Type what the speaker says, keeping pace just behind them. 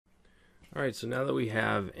Alright, so now that we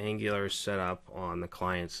have Angular set up on the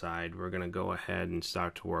client side, we're going to go ahead and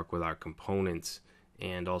start to work with our components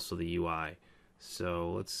and also the UI.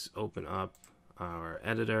 So let's open up our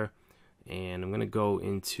editor, and I'm going to go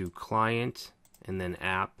into Client and then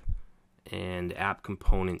App and App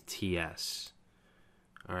Component TS.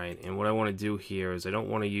 Alright, and what I want to do here is I don't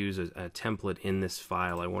want to use a template in this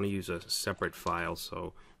file. I want to use a separate file,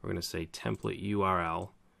 so we're going to say template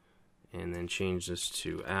URL and then change this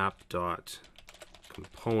to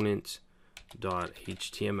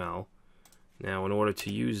app.component.html. Now, in order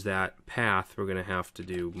to use that path, we're going to have to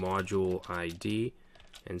do module ID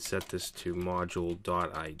and set this to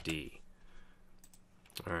module.id.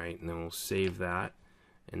 Alright, and then we'll save that.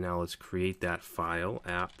 And now let's create that file,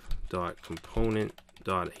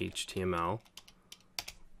 app.component.html.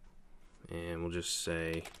 And we'll just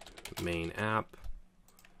say main app,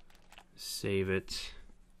 save it.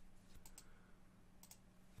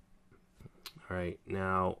 Alright,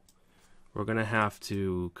 now we're going to have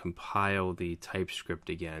to compile the TypeScript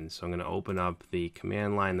again. So I'm going to open up the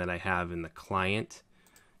command line that I have in the client,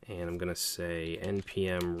 and I'm going to say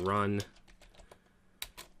npm run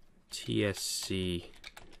tscw,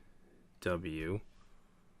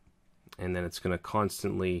 and then it's going to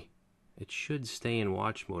constantly, it should stay in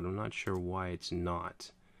watch mode. I'm not sure why it's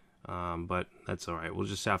not, but that's alright. We'll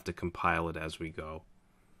just have to compile it as we go.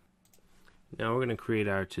 Now we're going to create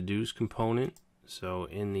our to-dos component. So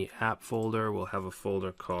in the app folder, we'll have a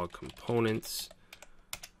folder called components.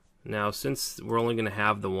 Now, since we're only going to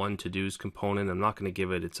have the one to-dos component, I'm not going to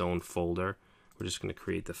give it its own folder. We're just going to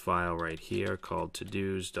create the file right here called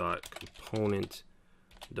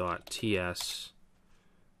todos.component.ts.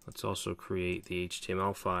 Let's also create the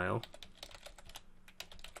HTML file,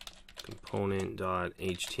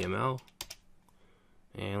 component.html.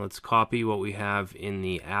 And let's copy what we have in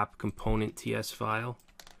the app component TS file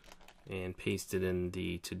and paste it in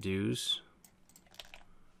the to-dos.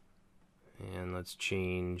 And let's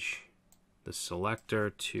change the selector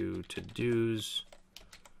to to-dos.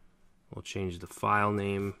 We'll change the file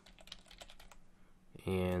name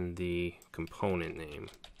and the component name.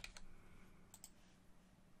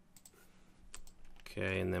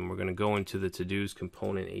 Okay, and then we're going to go into the to-dos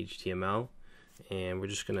component HTML, and we're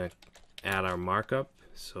just going to add our markup.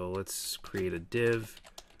 So let's create a div,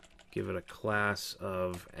 give it a class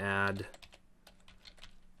of add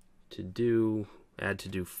to do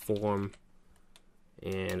form,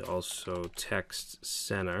 and also text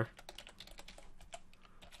center.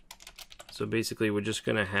 So basically we're just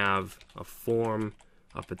going to have a form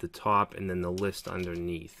up at the top and then the list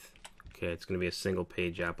underneath. Okay, it's going to be a single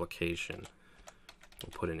page application.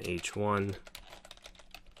 We'll put in H1.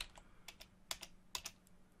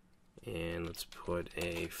 And let's put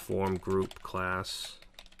a form group class.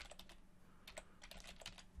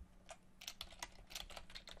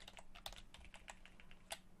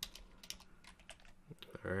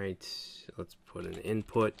 Alright, let's put an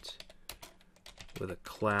input with a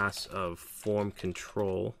class of form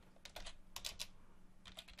control.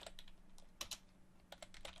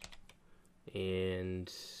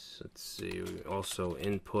 And let's see, also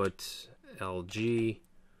input LG.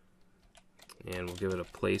 And we'll give it a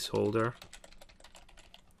placeholder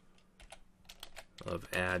of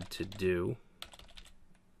add to do.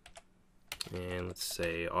 And let's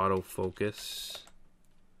say autofocus.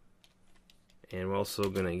 And we're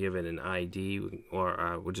also going to give it an ID,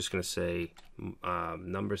 or we're just going to say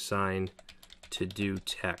number sign to do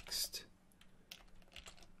text.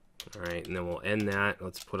 Alright, and then we'll end that.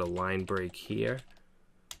 Let's put a line break here,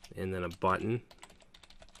 and then a button.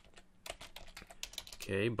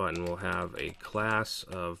 Okay, button will have a class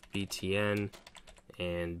of BTN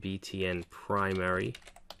and BTN primary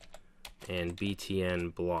and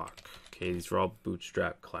BTN block. Okay, these are all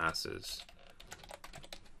bootstrap classes.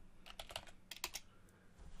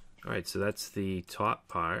 Alright, so that's the top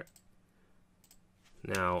part.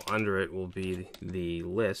 Now under it will be the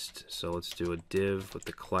list. So let's do a div with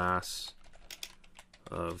the class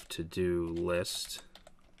of to-do list.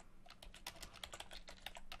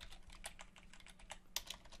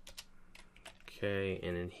 Okay,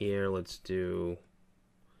 and in here let's do,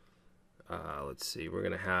 let's see, we're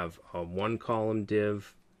going to have a 1-column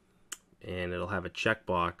div, and it'll have a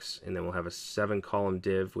checkbox, and then we'll have a 7-column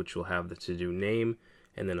div which will have the to-do name,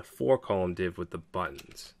 and then a 4-column div with the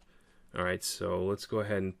buttons. Alright, so let's go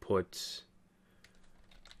ahead and put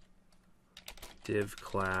div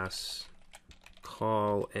class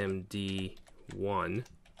call md1.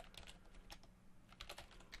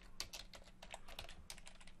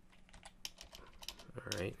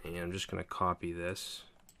 Alright, and I'm just going to copy this.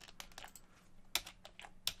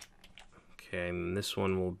 Okay, and this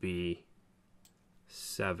one will be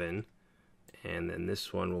 7, and then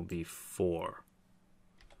this one will be 4.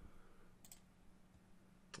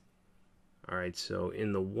 Alright, so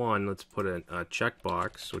in the 1, let's put a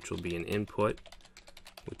checkbox, which will be an input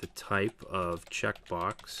with the type of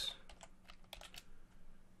checkbox.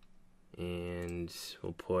 And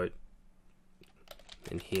we'll put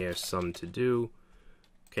in here some to do.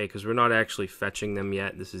 Okay, because we're not actually fetching them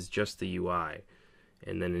yet. This is just the UI.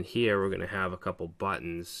 And then in here, we're going to have a couple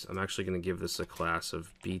buttons. I'm actually going to give this a class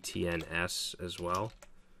of btns as well.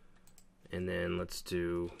 And then let's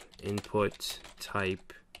do input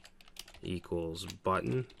type equals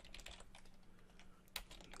button.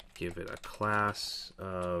 Give it a class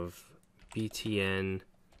of btn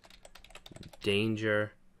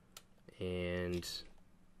danger and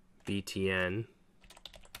btn.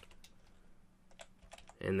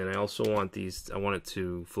 And then I also want these, I want it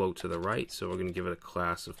to float to the right, so we're going to give it a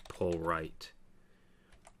class of pull right.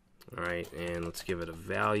 Alright, and let's give it a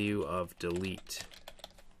value of delete.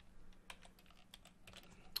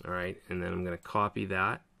 Alright, and then I'm going to copy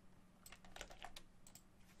that.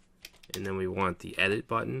 And then we want the edit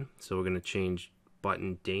button, so we're going to change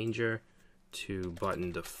button danger to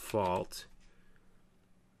button default,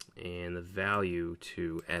 and the value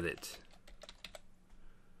to edit.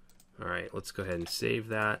 Alright, let's go ahead and save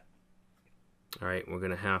that. Alright, we're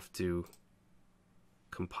going to have to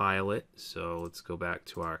compile it, so let's go back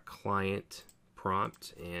to our client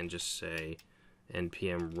prompt and just say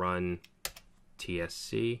npm run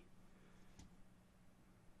tsc.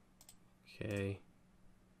 Okay,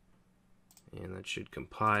 and that should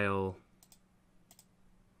compile.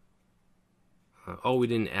 Oh, we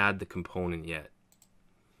didn't add the component yet,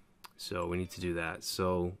 so we need to do that.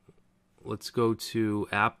 So let's go to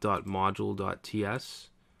app.module.ts,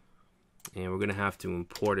 and we're going to have to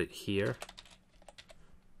import it here.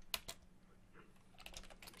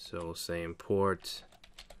 So we'll say import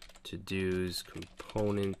Todos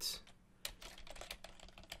component,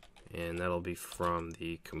 and that'll be from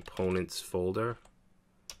the components folder /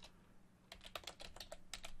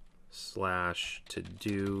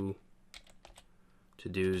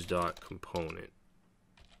 todos.component.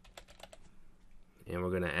 And we're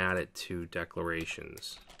going to add it to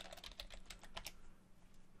declarations.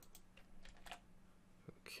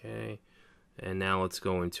 Okay, and now let's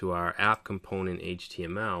go into our app component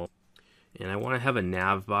HTML, and I want to have a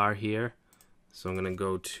nav bar here, so I'm going to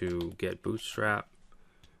go to get bootstrap,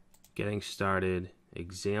 getting started,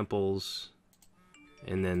 examples,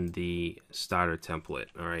 and then the starter template.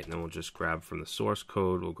 Alright, and then we'll just grab from the source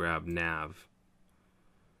code, we'll grab nav.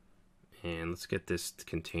 And let's get this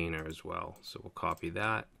container as well. So we'll copy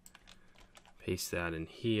that, paste that in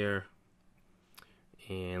here,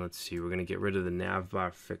 and let's see, we're going to get rid of the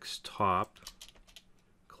navbar fixed top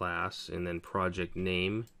class, and then project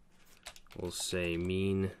name, we'll say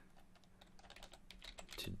mean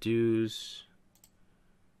todos,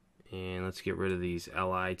 and let's get rid of these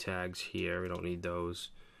li tags here, we don't need those.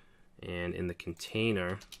 And in the container,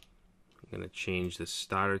 I'm going to change the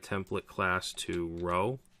starter template class to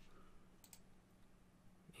row.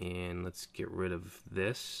 And let's get rid of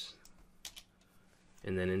this.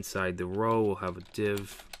 And then inside the row, we'll have a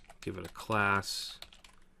div, give it a class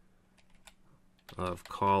of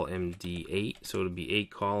call md8. So it'll be 8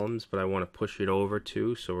 columns, but I want to push it over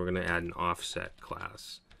 2, so we're going to add an offset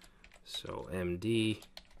class. So md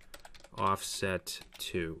offset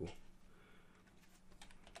 2.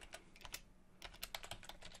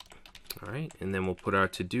 Alright, and then we'll put our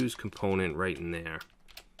to-dos component right in there.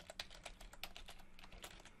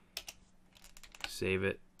 Save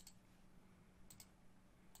it.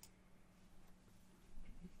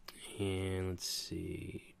 And let's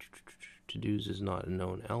see. To-dos is not a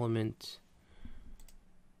known element.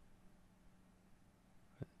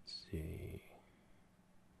 Let's see.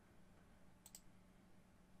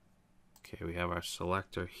 Okay, we have our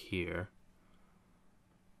selector here.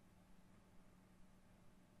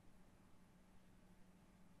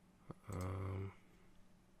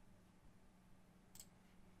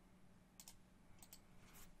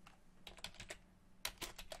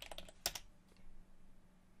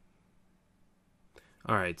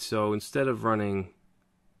 Alright, so instead of running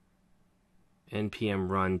npm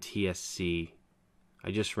run tsc,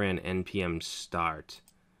 I just ran npm start.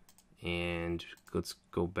 And let's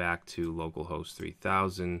go back to localhost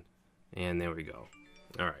 3000, and there we go.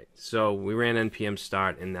 Alright, so we ran npm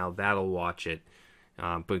start, and now that'll watch it.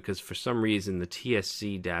 Because for some reason the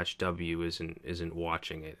tsc-w isn't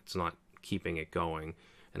watching it. It's not keeping it going,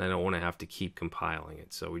 and I don't want to have to keep compiling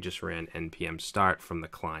it. So we just ran npm start from the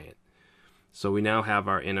client. So we now have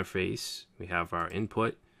our interface, we have our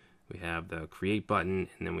input, we have the create button,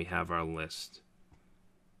 and then we have our list.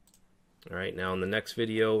 All right, now in the next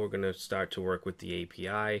video, we're going to start to work with the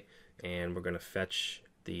API, and we're going to fetch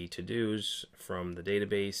the to-dos from the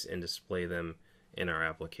database and display them in our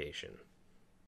application.